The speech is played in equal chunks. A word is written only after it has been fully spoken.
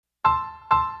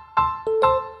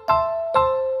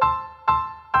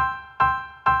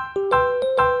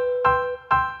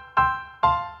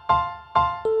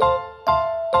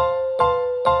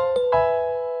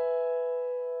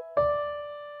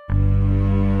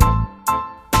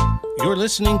You're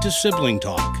listening to Sibling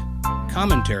Talk,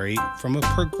 commentary from a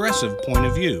progressive point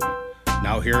of view.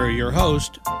 Now here are your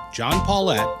hosts, John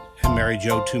Paulette and Mary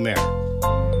Jo Tumer.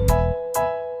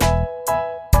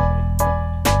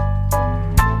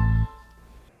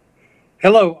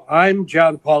 Hello, I'm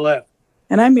John Paulette.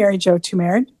 And I'm Mary Jo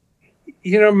Tumer.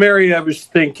 You know, Mary, I was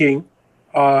thinking,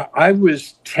 I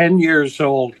was 10 years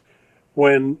old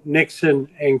when Nixon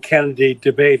and Kennedy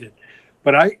debated.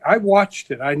 But I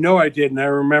watched it. I know I did, and I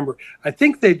remember. I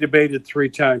think they debated 3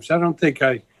 times. I don't think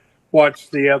I watched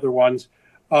the other ones.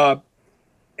 And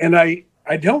I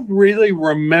don't really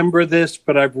remember this,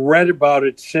 but I've read about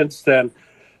it since then.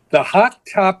 The hot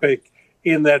topic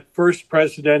in that first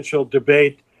presidential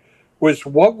debate was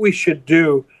what we should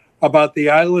do about the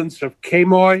islands of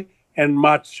Quemoy and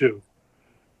Matsu.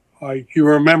 You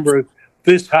remember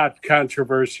this hot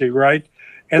controversy, right?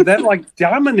 And that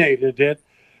dominated it.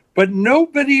 But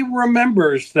nobody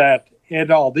remembers that at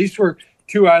all. These were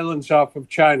 2 islands off of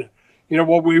China. You know,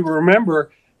 what we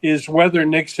remember is whether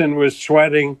Nixon was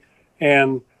sweating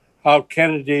and how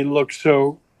Kennedy looked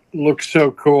so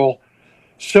cool.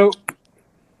 So,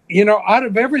 you know, out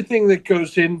of everything that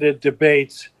goes into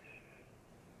debates,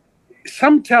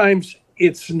 sometimes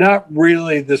it's not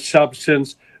really the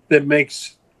substance that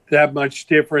makes that much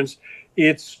difference.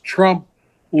 It's Trump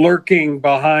lurking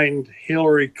behind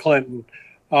Hillary Clinton.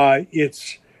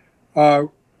 It's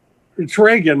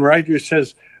Reagan, right? Who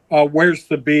says, "Where's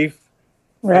the beef?"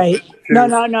 Right? No.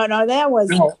 That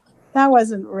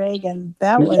wasn't Reagan.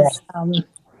 That was.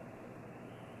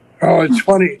 Oh, it's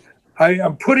funny.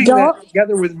 I'm putting that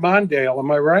together with Mondale. Am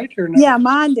I right or not? Yeah,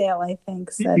 Mondale, I think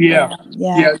said yeah.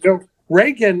 that. No,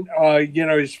 Reagan, you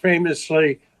know, is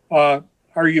famously, "Are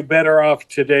you better off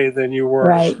today than you were?"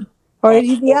 Right. Or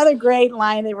the other great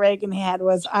line that Reagan had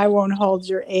was, "I won't hold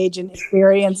your age and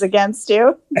experience against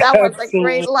you." That was a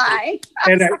great line.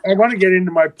 And I want to get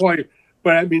into my point,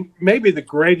 but I mean, maybe the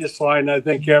greatest line I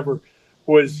think ever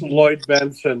was Lloyd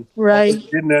Bentsen. Right.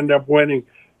 Didn't end up winning,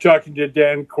 talking to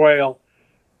Dan Quayle.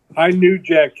 I knew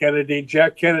Jack Kennedy.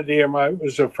 Jack Kennedy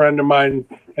was a friend of mine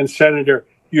and Senator.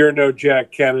 You're no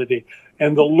Jack Kennedy.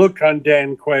 And the look on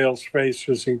Dan Quayle's face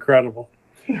was incredible.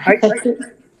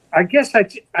 I guess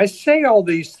I say all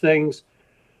these things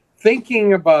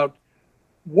thinking about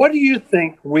what do you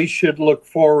think we should look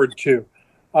forward to?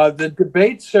 The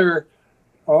debates are,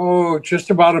 just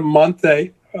about a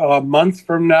month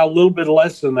from now, a little bit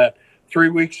less than that, 3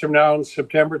 weeks from now on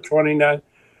September 29th.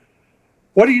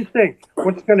 What do you think?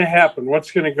 What's going to happen?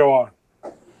 What's going to go on?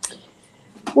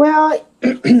 Well,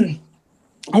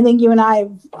 I think you and I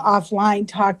offline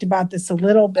talked about this a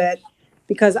little bit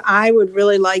because I would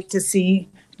really like to see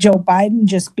Joe Biden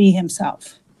just be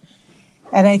himself.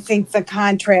 And I think the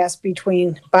contrast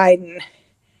between Biden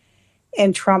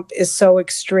and Trump is so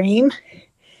extreme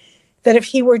that if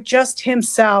he were just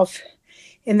himself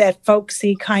in that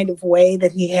folksy kind of way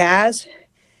that he has,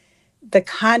 the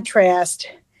contrast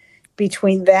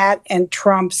between that and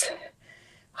Trump's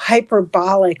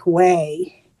hyperbolic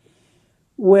way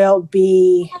will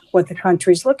be what the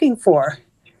country's looking for,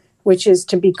 which is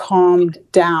to be calmed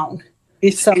down.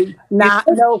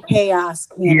 No chaos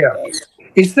candidate.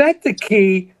 Yeah. Is that the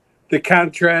key, the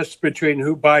contrast between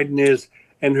who Biden is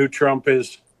and who Trump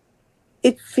is?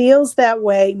 It feels that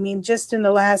way. I mean, just in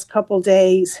the last couple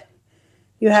days,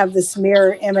 you have this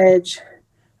mirror image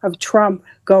of Trump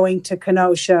going to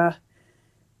Kenosha,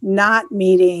 not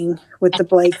meeting with the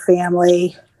Blake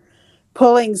family,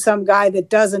 pulling some guy that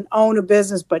doesn't own a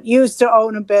business but used to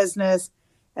own a business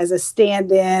as a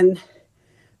stand-in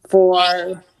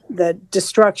for the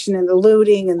destruction and the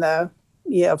looting and the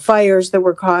fires that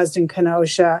were caused in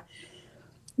Kenosha.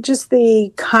 Just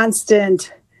the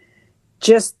constant,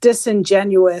 just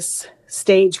disingenuous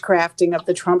stagecrafting of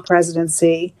the Trump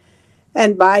presidency.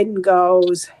 And Biden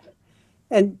goes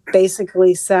and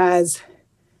basically says,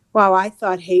 "Wow, I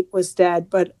thought hate was dead,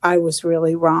 but I was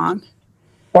really wrong."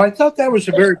 Well, I thought that was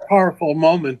a very powerful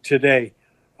moment today.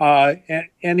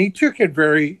 And he took it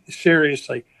very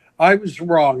seriously. I was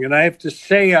wrong, and I have to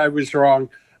say I was wrong.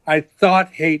 I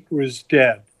thought hate was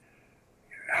dead.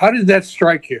 How did that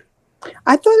strike you?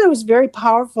 I thought it was very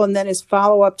powerful, and then his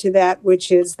follow-up to that,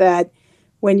 which is that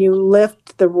when you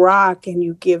lift the rock and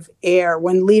you give air,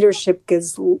 when leadership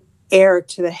gives air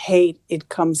to the hate, it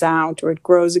comes out or it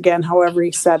grows again, however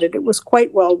he said it. It was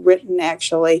quite well written,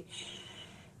 actually.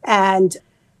 And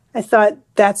I thought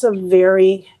that's a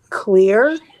very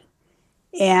clear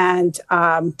and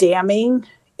damning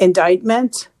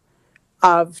indictment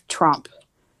of Trump.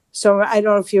 So I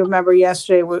don't know if you remember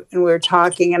yesterday when we were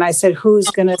talking and I said, who's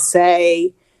going to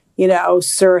say,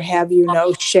 sir, have you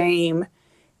no shame?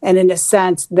 And in a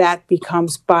sense, that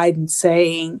becomes Biden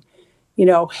saying,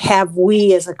 have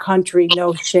we as a country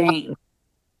no shame?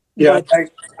 Yeah,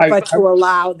 but to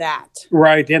allow that.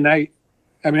 Right. And I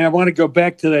want to go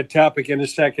back to that topic in a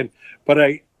second, but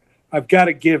I've got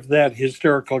to give that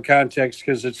historical context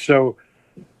because it's so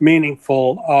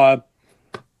meaningful.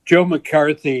 Joe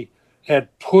McCarthy had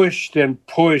pushed and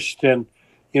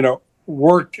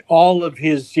worked all of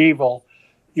his evil,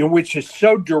 which is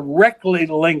so directly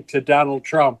linked to Donald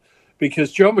Trump,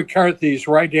 because Joe McCarthy's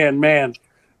right-hand man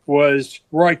was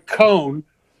Roy Cohn,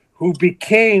 who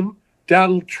became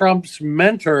Donald Trump's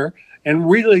mentor and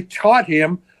really taught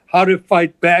him how to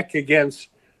fight back against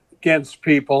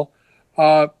people.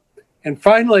 And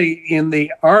finally, in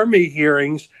the Army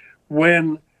hearings,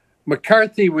 when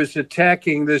McCarthy was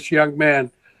attacking this young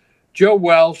man, Joe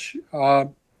Welch,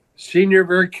 senior,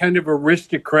 very kind of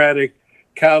aristocratic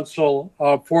counsel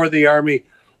for the Army,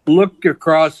 looked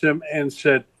across him and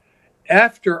said,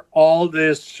 "After all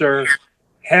this, sir,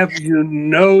 have you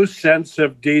no sense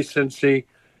of decency?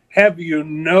 Have you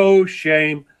no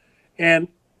shame?" And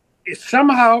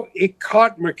somehow it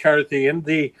caught McCarthy, and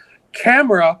the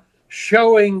camera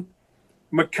showing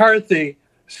McCarthy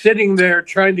sitting there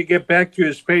trying to get back to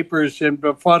his papers and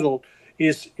befuddled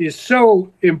is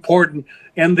so important.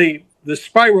 And the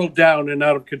spiral down and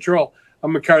out of control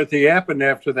of McCarthy happened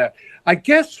after that. I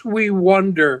guess we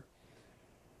wonder,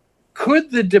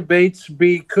 could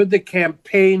the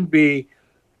campaign be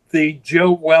the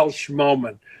Joe Welch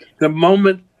moment, the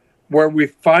moment where we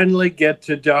finally get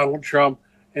to Donald Trump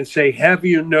and say, have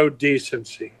you no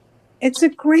decency? It's a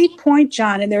great point,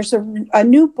 John. And there's a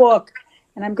new book,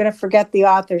 and I'm going to forget the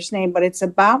author's name, but it's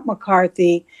about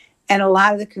McCarthy and a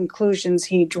lot of the conclusions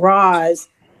he draws,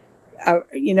 and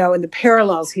the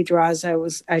parallels he draws,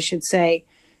 I should say,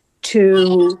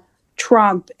 to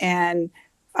Trump and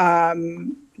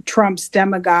Trump's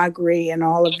demagoguery and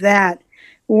all of that.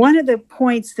 One of the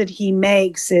points that he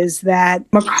makes is that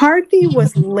McCarthy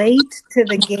was late to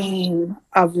the game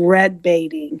of red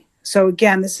baiting. So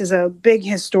again, this is a big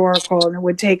historical, and it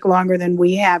would take longer than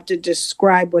we have to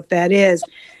describe what that is.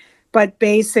 But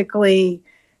basically,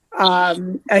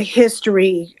 a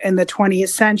history in the 20th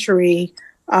century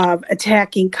of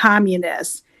attacking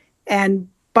communists. And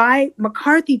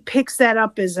McCarthy picks that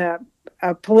up as a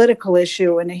political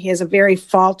issue, and he has a very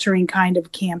faltering kind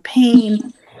of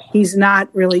campaign. He's not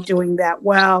really doing that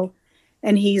well.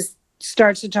 And he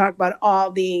starts to talk about all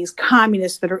these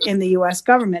communists that are in the U.S.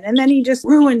 government. And then he just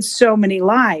ruins so many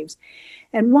lives.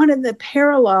 And one of the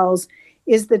parallels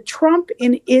is that Trump,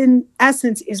 in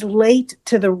essence, is late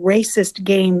to the racist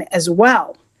game as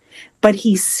well. But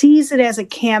he sees it as a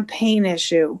campaign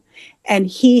issue, and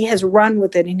he has run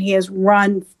with it, and he has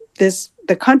run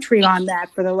the country on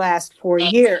that for the last 4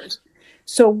 years.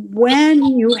 So when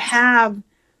you have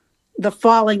the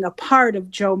falling apart of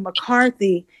Joe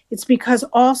McCarthy, it's because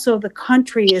also the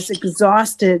country is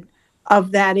exhausted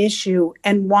of that issue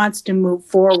and wants to move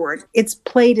forward. It's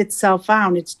played itself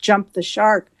out. It's jumped the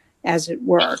shark, as it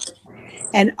were.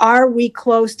 And are we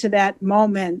close to that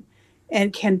moment?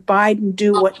 And can Biden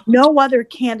do what no other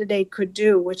candidate could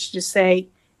do, which to say,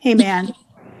 hey, man,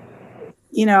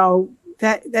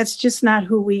 that's just not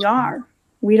who we are.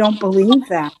 We don't believe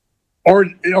that. Or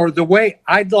the way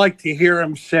I'd like to hear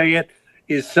him say it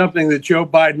is something that Joe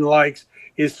Biden likes,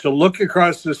 is to look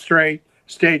across the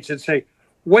stage and say,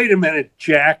 wait a minute,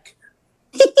 Jack.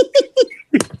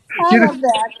 I love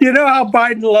that. You know how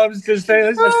Biden loves to say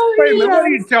this? Wait a minute, what are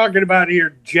you talking about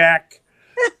here, Jack?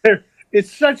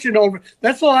 It's such an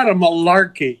that's a lot of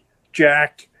malarkey,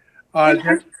 Jack. I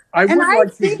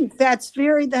think that's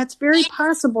very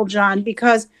possible, John,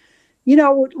 because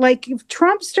like if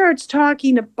Trump starts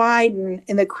talking to Biden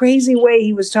in the crazy way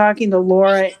he was talking to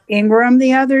Laura Ingraham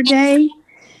the other day,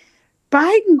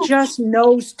 Biden just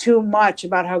knows too much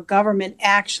about how government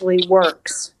actually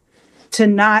works to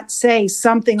not say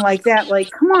something like that.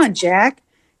 Like, come on, Jack.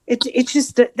 It's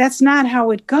just that's not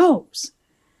how it goes.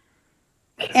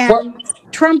 And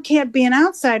Trump can't be an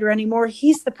outsider anymore.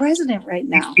 He's the president right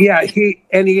now. Yeah,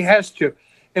 he has to.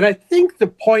 And I think the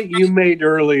point you made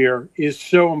earlier is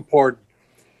so important.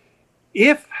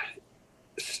 If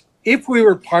we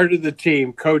were part of the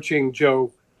team coaching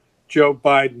Joe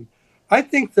Biden, I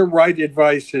think the right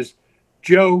advice is,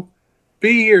 Joe,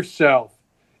 be yourself.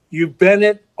 You've been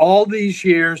it all these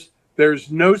years.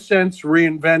 There's no sense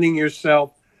reinventing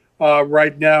yourself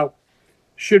right now.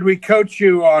 Should we coach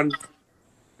you on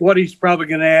what he's probably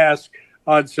going to ask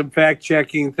on some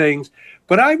fact-checking things?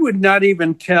 But I would not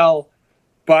even tell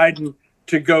Biden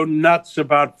to go nuts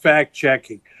about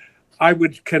fact-checking. I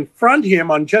would confront him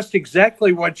on just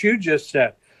exactly what you just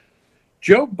said.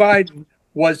 Joe Biden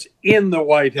was in the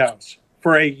White House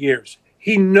for 8 years.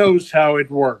 He knows how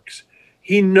it works.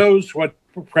 He knows what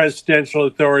presidential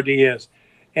authority is.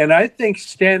 And I think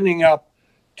standing up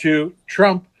to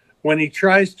Trump when he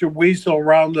tries to weasel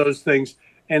around those things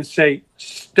and say,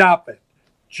 stop it,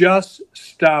 just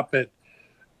stop it.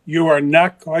 You are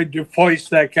not going to foist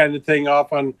that kind of thing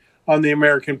off on the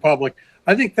American public.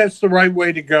 I think that's the right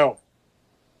way to go.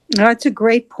 That's a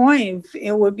great point.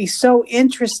 It would be so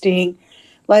interesting.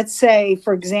 Let's say,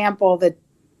 for example, that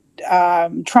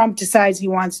Trump decides he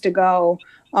wants to go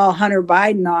all Hunter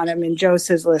Biden on him, and Joe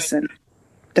says, listen,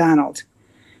 Donald,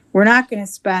 we're not going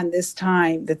to spend this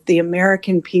time that the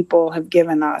American people have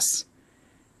given us,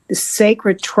 the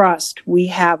sacred trust we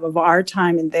have of our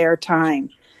time and their time,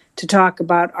 to talk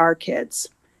about our kids.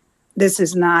 This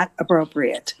is not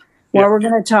appropriate. What we're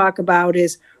going to talk about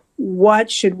is what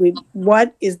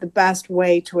is the best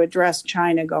way to address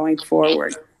China going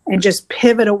forward, and just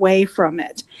pivot away from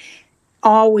it.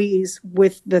 Always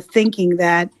with the thinking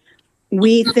that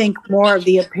we think more of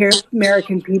the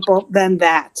American people than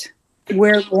that.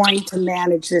 We're going to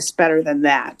manage this better than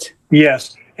that.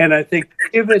 Yes. And I think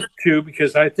pivot to,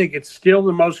 because I think it's still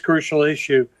the most crucial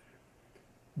issue,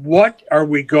 what are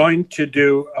we going to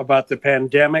do about the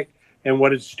pandemic and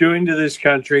what it's doing to this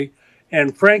country?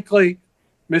 And frankly,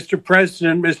 Mr.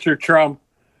 President, Mr. Trump,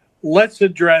 let's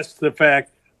address the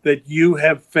fact that you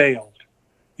have failed.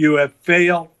 You have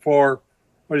failed for,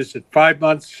 5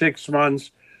 months, 6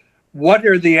 months? What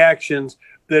are the actions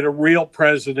that a real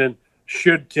president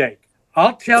should take?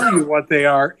 I'll tell you what they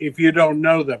are if you don't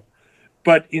know them.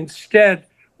 But instead,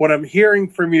 what I'm hearing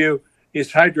from you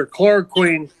is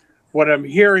hydrochloroquine. What I'm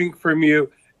hearing from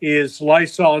you is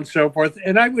Lysol and so forth.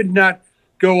 And I would not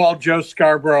go all Joe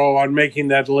Scarborough on making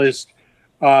that list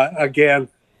again.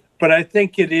 But I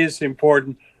think it is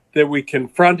important that we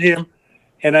confront him.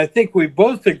 And I think we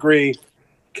both agree,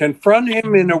 confront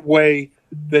him in a way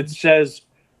that says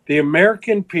the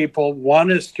American people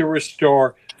want us to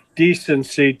restore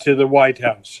decency to the White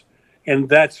House. And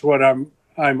that's what I'm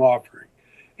offering.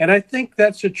 And I think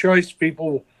that's a choice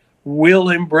people will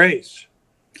embrace.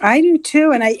 I do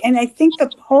too. And I think the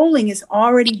polling is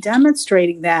already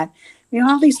demonstrating that.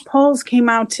 All these polls came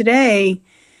out today,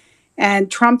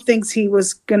 and Trump thinks he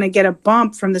was going to get a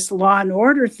bump from this law and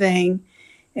order thing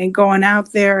and going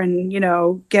out there and,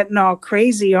 getting all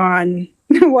crazy on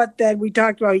what that we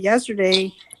talked about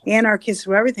yesterday, anarchists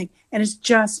or everything. And it's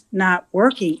just not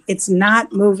working. It's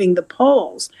not moving the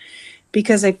polls,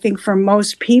 because I think for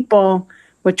most people,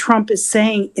 what Trump is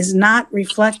saying is not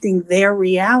reflecting their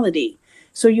reality.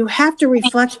 So you have to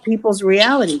reflect people's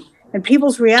reality. And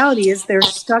people's reality is they're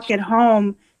stuck at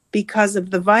home because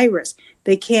of the virus.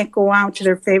 They can't go out to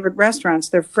their favorite restaurants.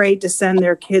 They're afraid to send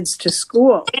their kids to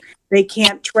school. They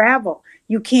can't travel.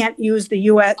 You can't use the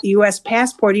U.S.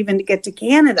 passport even to get to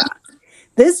Canada.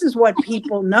 This is what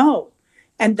people know.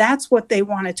 And that's what they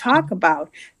want to talk about.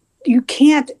 You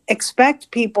can't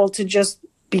expect people to just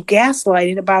be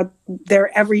gaslighted about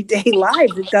their everyday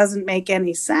lives. It doesn't make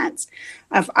any sense.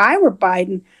 If I were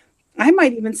Biden, I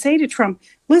might even say to Trump,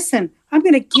 listen, I'm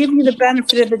going to give you the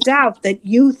benefit of the doubt that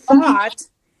you thought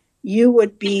we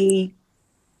would be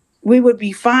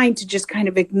fine to just kind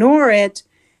of ignore it,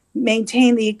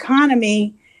 maintain the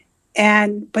economy,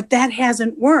 but that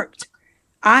hasn't worked.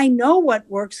 I know what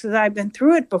works because I've been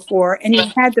through it before, and you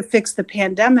had to fix the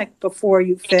pandemic before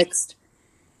you fixed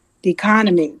the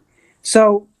economy.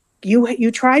 So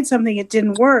you tried something, it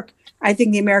didn't work. I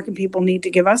think the American people need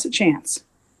to give us a chance.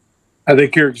 I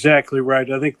think you're exactly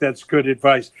right. I think that's good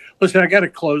advice. Listen, I got to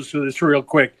close with this real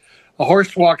quick. A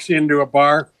horse walks into a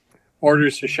bar,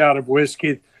 orders a shot of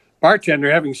whiskey.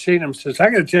 Bartender, having seen him, says,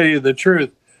 I got to tell you the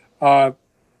truth. I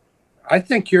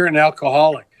think you're an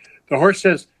alcoholic. The horse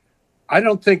says, I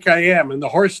don't think I am. And the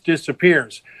horse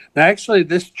disappears. Now, actually,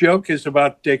 this joke is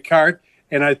about Descartes,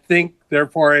 and I think,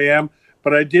 therefore I am.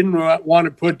 But I didn't want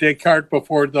to put Descartes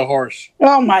before the horse.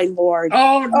 Oh, my Lord.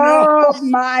 Oh, no. Oh,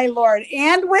 my Lord.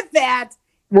 And with that,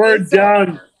 we're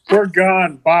done. We're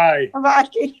gone. Bye. Bye.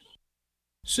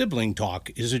 Sibling Talk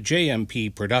is a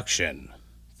JMP production.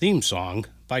 Theme song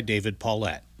by David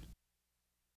Paulette.